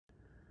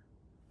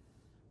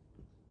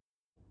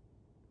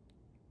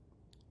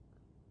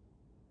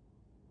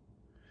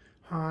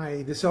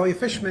Hi, this is Elliot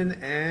Fishman,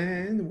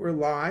 and we're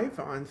live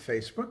on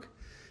Facebook.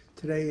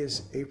 Today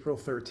is April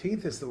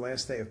 13th. It's the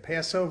last day of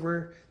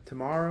Passover.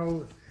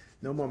 Tomorrow,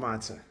 no more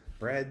matzah.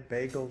 Bread,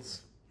 bagels.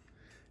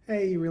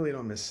 Hey, you really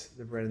don't miss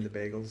the bread and the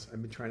bagels.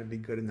 I've been trying to be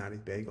good and not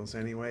eat bagels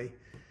anyway.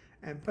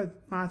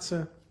 But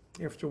matzah,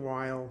 after a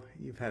while,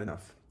 you've had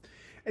enough.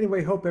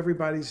 Anyway, hope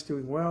everybody's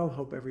doing well.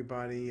 Hope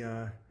everybody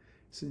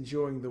is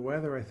enjoying the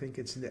weather. I think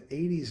it's in the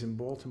 80s in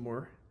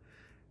Baltimore.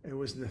 It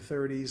was in the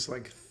 30s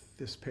like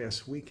this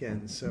past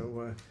weekend,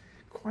 so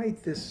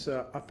quite this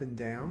up and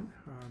down.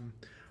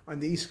 On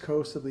the East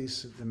Coast, at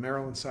least the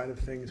Maryland side of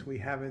things, we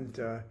haven't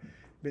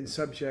been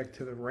subject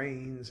to the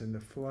rains and the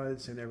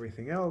floods and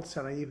everything else.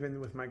 And I even,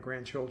 with my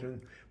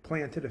grandchildren,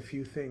 planted a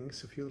few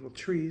things, a few little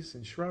trees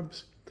and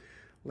shrubs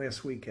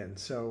last weekend.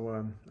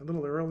 So a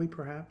little early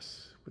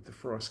perhaps with the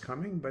frost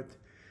coming, but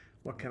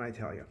what can I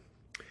tell you?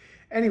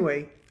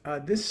 Anyway,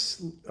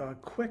 this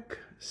quick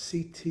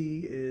CT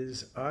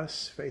is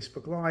us,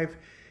 Facebook Live,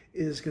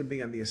 is going to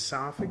be on the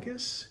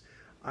esophagus.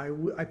 I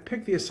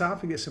picked the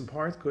esophagus in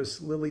part because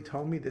Lily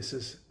told me this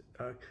is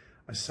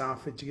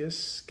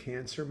esophagus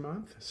cancer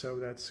month, so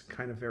that's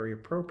kind of very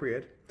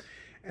appropriate.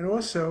 And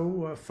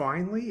also,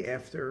 finally,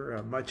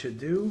 after much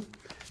ado,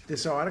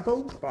 this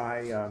article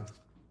by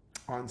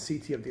on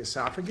CT of the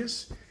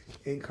esophagus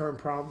in Current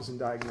Problems in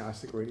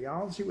Diagnostic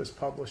Radiology was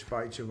published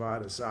by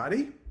Javad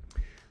Azadi.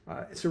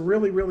 It's a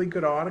really, really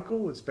good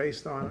article. It's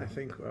based on, I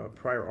think, a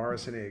prior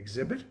RSNA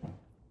exhibit.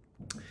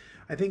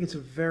 I think it's a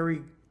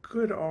very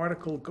good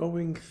article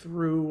going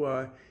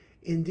through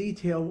in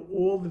detail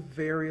all the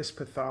various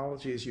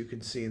pathologies you can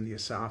see in the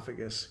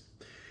esophagus.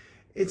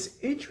 It's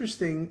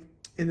interesting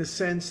in the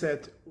sense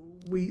that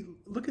we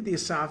look at the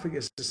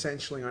esophagus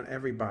essentially on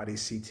every body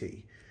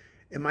CT.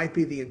 It might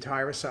be the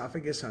entire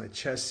esophagus on a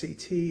chest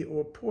CT,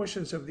 or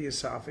portions of the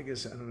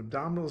esophagus on an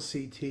abdominal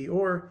CT,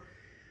 or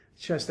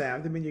chest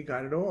abdomen. You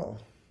got it all.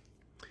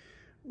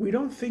 We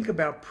don't think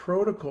about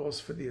protocols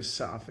for the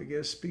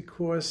esophagus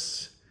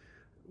because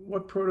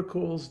what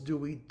protocols do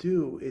we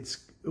do? It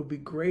would be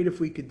great if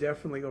we could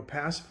definitely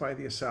opacify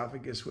the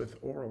esophagus with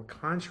oral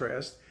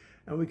contrast,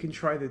 and we can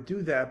try to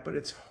do that, but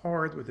it's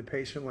hard with the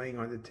patient laying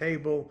on the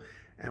table,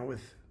 and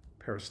with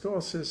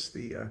peristalsis,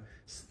 the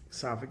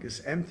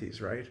esophagus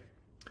empties, right?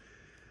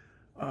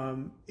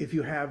 If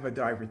you have a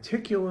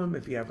diverticulum,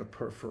 if you have a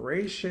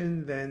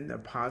perforation, then a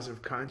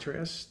positive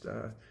contrast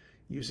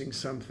using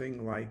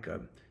something like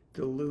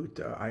dilute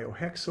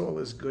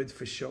iohexol is good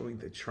for showing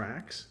the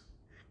tracks,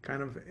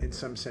 kind of in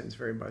some sense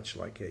very much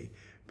like a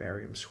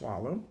barium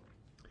swallow.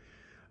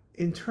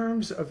 In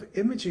terms of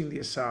imaging the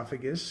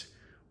esophagus,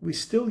 we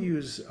still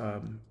use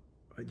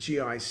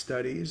GI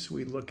studies.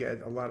 We look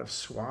at a lot of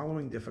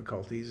swallowing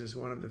difficulties as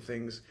one of the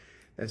things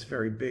that's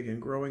very big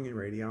and growing in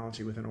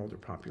radiology with an older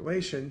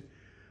population,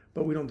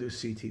 but we don't do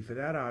CT for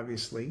that,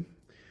 obviously.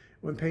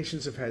 When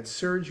patients have had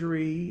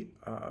surgery,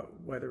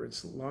 whether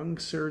it's lung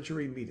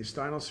surgery,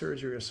 mediastinal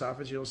surgery,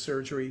 esophageal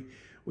surgery,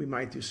 we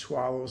might do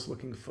swallows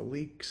looking for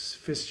leaks,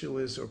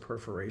 fistulas, or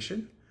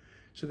perforation.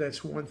 So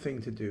that's one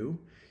thing to do.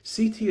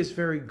 CT is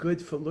very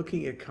good for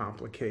looking at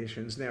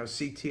complications. Now,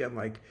 CT,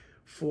 unlike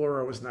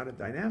fluoro, is not a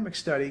dynamic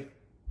study,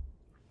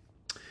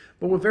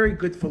 but we're very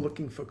good for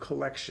looking for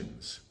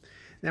collections.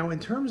 Now, in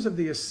terms of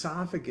the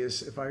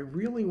esophagus, if I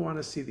really want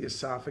to see the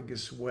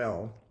esophagus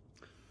well,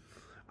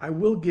 I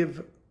will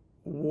give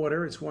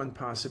water. It's one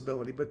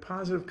possibility, but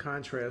positive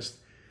contrast,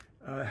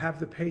 have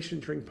the patient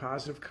drink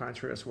positive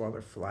contrast while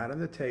they're flat on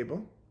the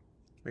table.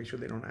 Make sure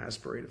they don't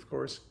aspirate, of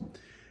course,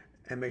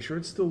 and make sure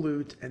it's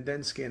dilute, and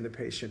then scan the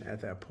patient at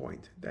that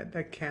point.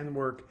 That can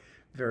work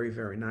very,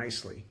 very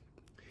nicely.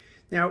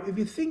 Now, if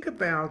you think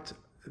about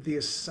the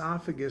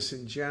esophagus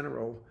in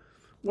general,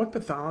 what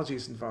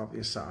pathologies involve the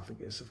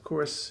esophagus? Of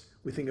course,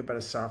 we think about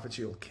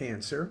esophageal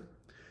cancer.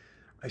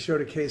 I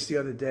showed a case the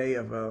other day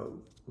of a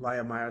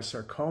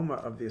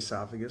leiomyosarcoma of the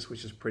esophagus,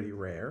 which is pretty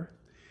rare.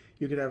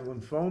 You could have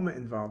lymphoma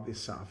involve the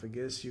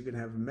esophagus. You can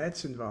have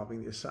Mets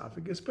involving the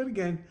esophagus. But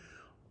again,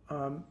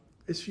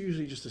 it's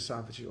usually just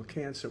esophageal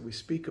cancer we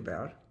speak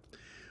about.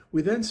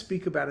 We then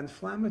speak about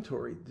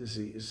inflammatory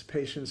disease,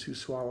 patients who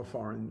swallow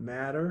foreign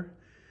matter,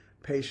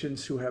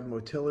 patients who have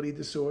motility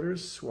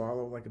disorders,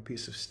 swallow like a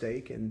piece of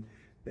steak and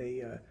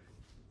they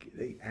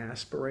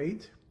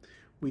aspirate.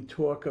 We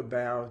talk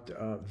about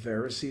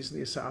varices in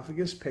the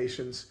esophagus.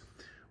 Patients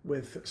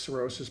with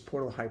cirrhosis,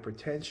 portal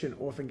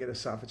hypertension often get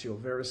esophageal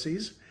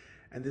varices,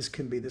 and this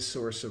can be the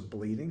source of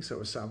bleeding, so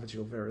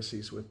esophageal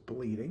varices with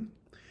bleeding.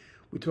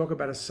 We talk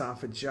about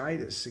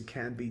esophagitis. It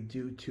can be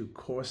due to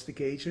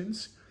caustic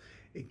agents.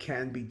 It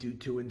can be due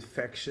to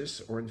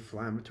infectious or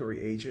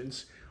inflammatory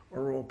agents,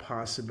 or all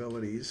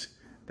possibilities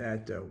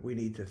that we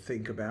need to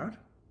think about.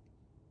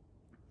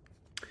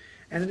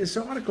 And in this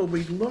article,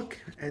 we look,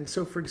 and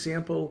so for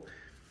example,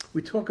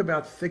 we talk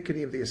about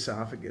thickening of the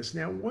esophagus.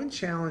 Now, one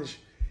challenge,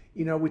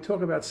 we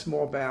talk about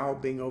small bowel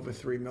being over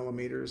 3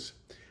 millimeters.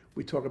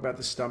 We talk about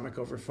the stomach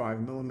over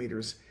 5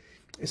 millimeters.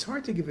 It's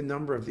hard to give a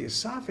number of the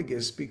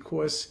esophagus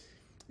because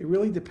it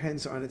really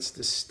depends on its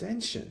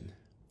distension.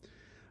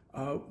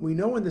 We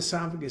know when the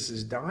esophagus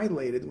is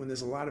dilated, when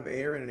there's a lot of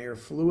air and an air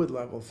fluid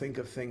level, think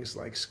of things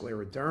like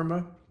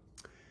scleroderma,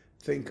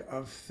 think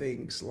of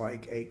things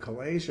like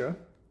achalasia.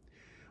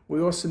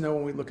 We also know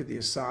when we look at the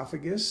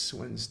esophagus,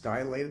 when it's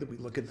dilated, we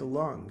look at the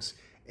lungs.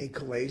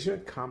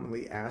 Achalasia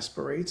commonly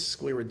aspirates,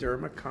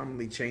 scleroderma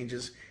commonly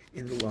changes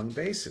in the lung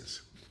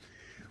bases.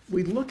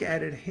 We look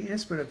at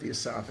enhancement of the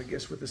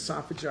esophagus. With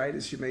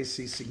esophagitis, you may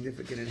see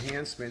significant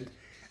enhancement,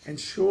 and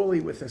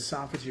surely with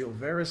esophageal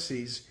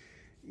varices,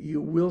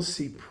 you will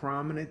see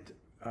prominent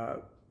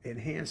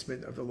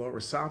enhancement of the lower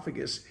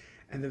esophagus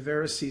and the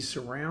varices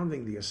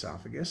surrounding the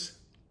esophagus.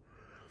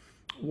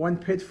 One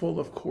pitfall,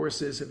 of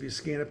course, is if you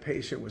scan a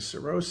patient with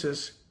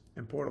cirrhosis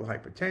and portal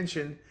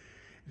hypertension,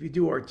 if you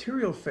do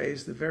arterial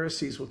phase, the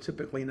varices will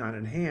typically not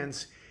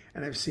enhance,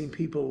 and I've seen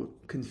people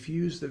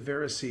confuse the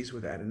varices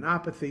with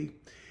adenopathy,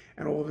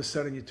 and all of a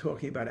sudden you're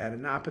talking about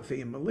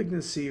adenopathy and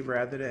malignancy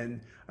rather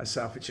than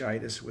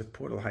esophagitis with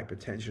portal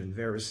hypertension and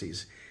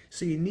varices.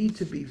 So you need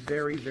to be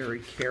very, very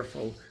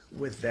careful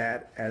with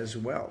that as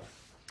well.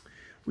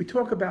 We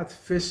talk about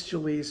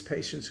fistulas,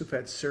 patients who've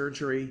had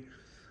surgery,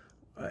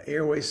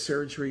 airway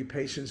surgery,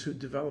 patients who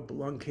develop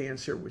lung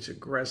cancer, which is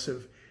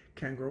aggressive,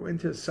 can grow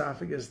into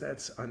esophagus.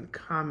 That's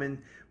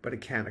uncommon, but it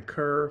can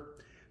occur.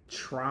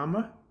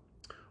 Trauma,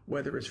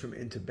 whether it's from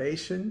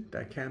intubation,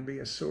 that can be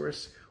a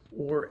source,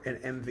 or an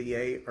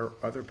MVA or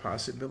other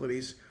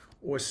possibilities,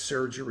 or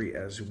surgery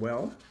as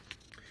well.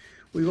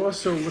 We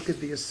also look at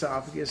the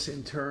esophagus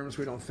in terms,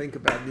 we don't think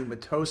about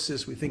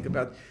pneumatosis, we think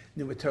about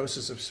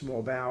pneumatosis of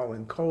small bowel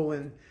and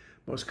colon,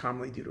 most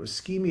commonly due to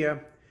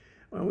ischemia.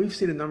 We've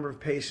seen a number of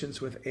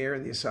patients with air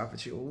in the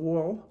esophageal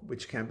wall,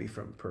 which can be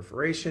from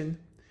perforation,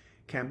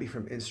 can be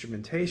from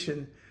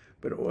instrumentation,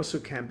 but also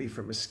can be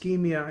from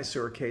ischemia. I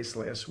saw a case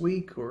last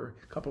week or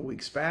a couple of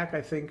weeks back,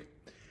 I think,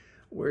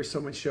 where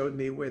someone showed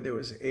me where there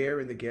was air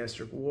in the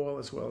gastric wall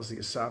as well as the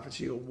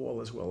esophageal wall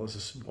as well as the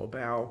small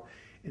bowel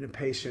in a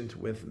patient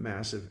with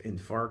massive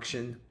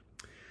infarction.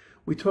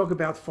 We talk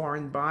about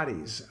foreign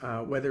bodies,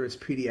 whether it's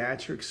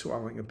pediatric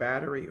swallowing a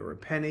battery or a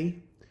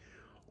penny,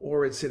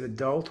 or it's an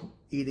adult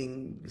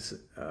eating,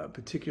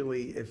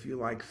 particularly if you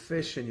like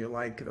fish and you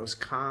like those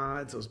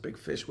cods, those big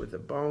fish with the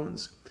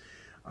bones.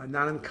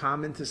 Not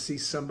uncommon to see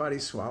somebody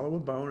swallow a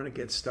bone and it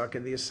gets stuck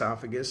in the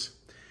esophagus.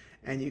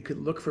 And you could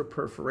look for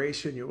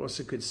perforation. You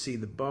also could see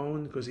the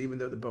bone, because even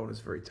though the bone is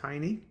very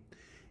tiny,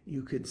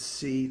 you could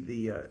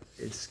see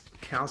it's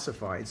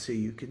calcified, so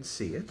you can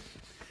see it.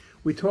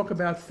 We talk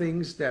about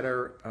things that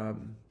are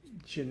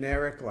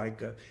generic,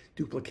 like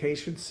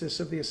duplication cysts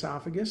of the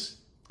esophagus.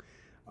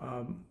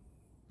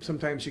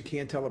 Sometimes you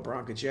can't tell a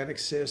bronchogenic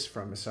cyst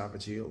from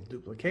esophageal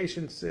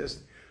duplication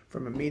cyst,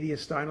 from a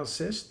mediastinal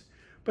cyst,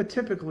 but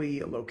typically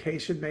a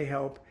location may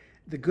help.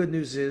 The good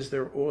news is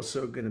they're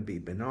also going to be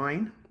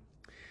benign.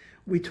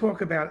 We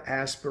talk about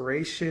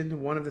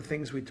aspiration. One of the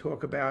things we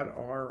talk about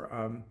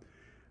are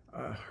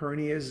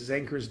hernias,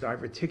 Zenker's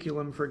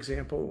diverticulum, for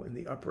example, in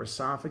the upper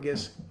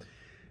esophagus.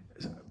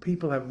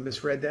 People have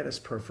misread that as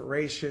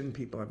perforation.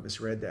 People have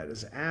misread that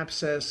as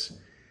abscess.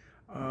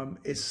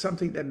 It's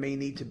something that may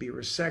need to be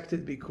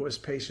resected because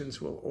patients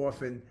will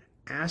often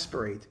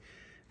aspirate.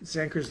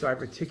 Zenker's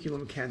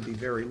diverticulum can be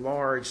very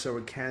large, so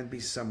it can be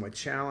somewhat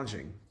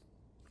challenging.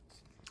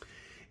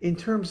 In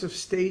terms of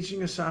staging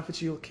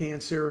esophageal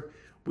cancer,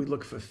 we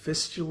look for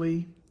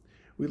fistulae.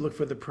 We look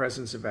for the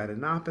presence of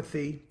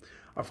adenopathy.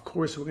 Of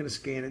course, we're going to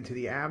scan into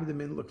the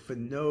abdomen, look for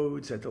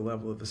nodes at the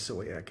level of the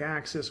celiac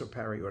axis or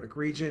paraortic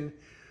region.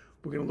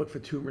 We're going to look for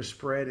tumor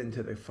spread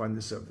into the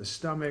fundus of the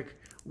stomach.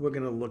 We're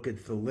going to look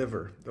at the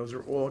liver. Those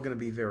are all going to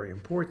be very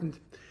important.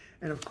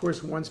 And of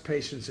course, once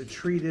patients are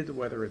treated,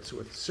 whether it's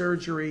with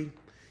surgery,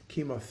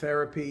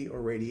 chemotherapy,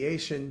 or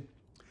radiation,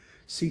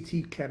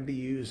 CT can be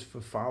used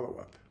for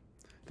follow-up.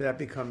 That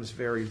becomes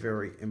very,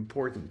 very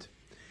important.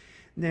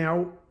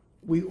 Now,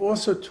 we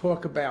also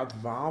talk about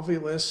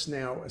volvulus.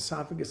 Now,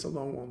 esophagus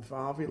alone won't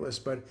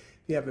volvulus, but if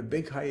you have a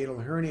big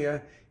hiatal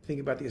hernia,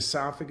 think about the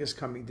esophagus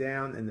coming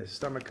down and the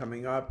stomach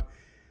coming up,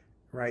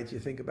 right? You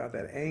think about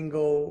that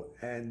angle,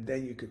 and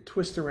then you could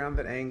twist around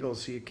that angle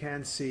so you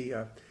can see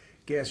a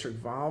gastric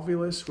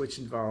volvulus, which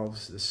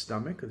involves the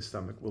stomach. The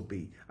stomach will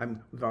be,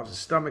 involves the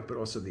stomach, but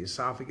also the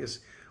esophagus,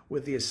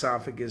 with the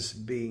esophagus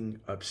being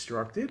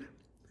obstructed.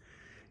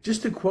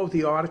 Just to quote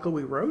the article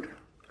we wrote,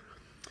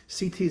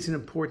 CT is an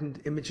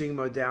important imaging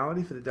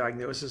modality for the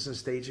diagnosis and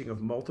staging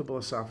of multiple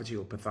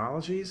esophageal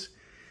pathologies.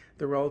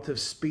 The relative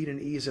speed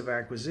and ease of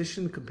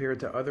acquisition compared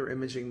to other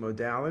imaging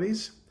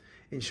modalities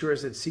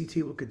ensures that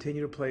CT will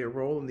continue to play a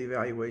role in the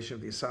evaluation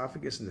of the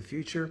esophagus in the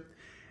future,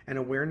 and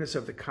awareness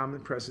of the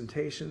common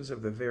presentations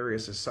of the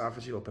various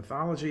esophageal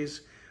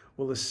pathologies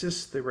will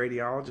assist the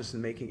radiologist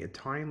in making a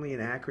timely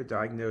and accurate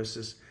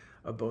diagnosis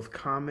of both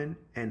common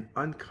and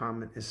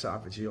uncommon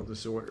esophageal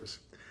disorders.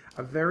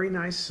 A very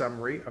nice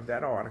summary of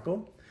that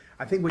article.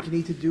 I think what you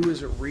need to do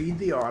is read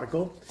the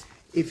article.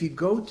 If you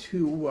go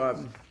to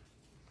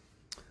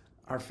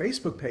our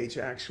Facebook page,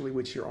 actually,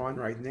 which you're on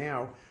right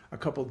now, a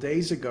couple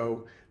days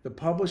ago, the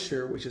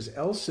publisher, which is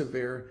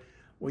Elsevier,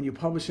 when you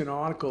publish an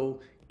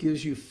article,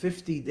 gives you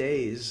 50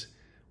 days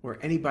where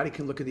anybody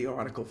can look at the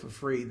article for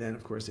free. Then,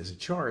 of course, there's a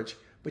charge,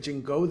 but you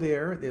can go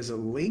there. There's a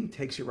link,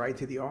 takes you right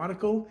to the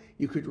article.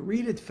 You could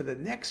read it for the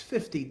next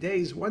 50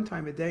 days, one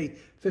time a day,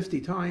 50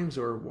 times,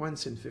 or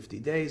once in 50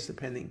 days,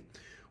 depending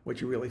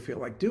what you really feel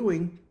like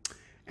doing.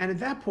 And at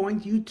that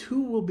point, you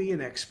too will be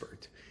an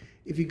expert.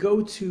 If you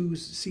go to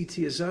CT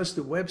as Us,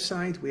 the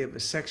website, we have a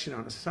section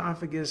on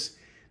esophagus.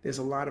 There's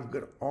a lot of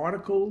good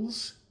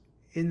articles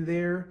in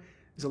there.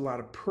 There's a lot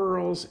of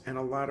pearls and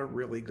a lot of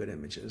really good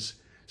images.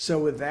 So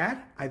with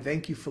that, I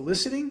thank you for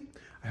listening.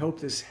 I hope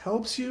this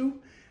helps you.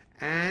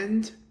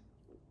 And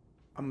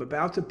I'm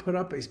about to put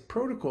up a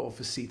protocol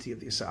for CT of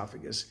the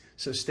esophagus,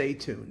 so stay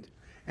tuned.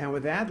 And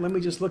with that, let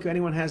me just look if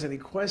anyone has any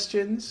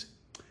questions.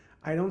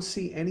 I don't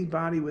see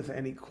anybody with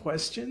any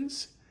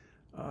questions.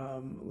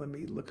 Let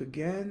me look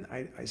again.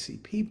 I see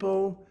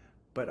people,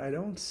 but I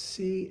don't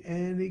see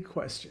any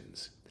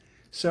questions.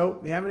 So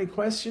if you have any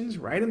questions,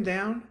 write them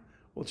down.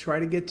 We'll try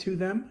to get to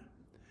them.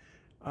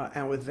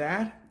 And with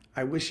that,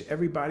 I wish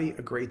everybody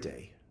a great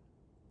day.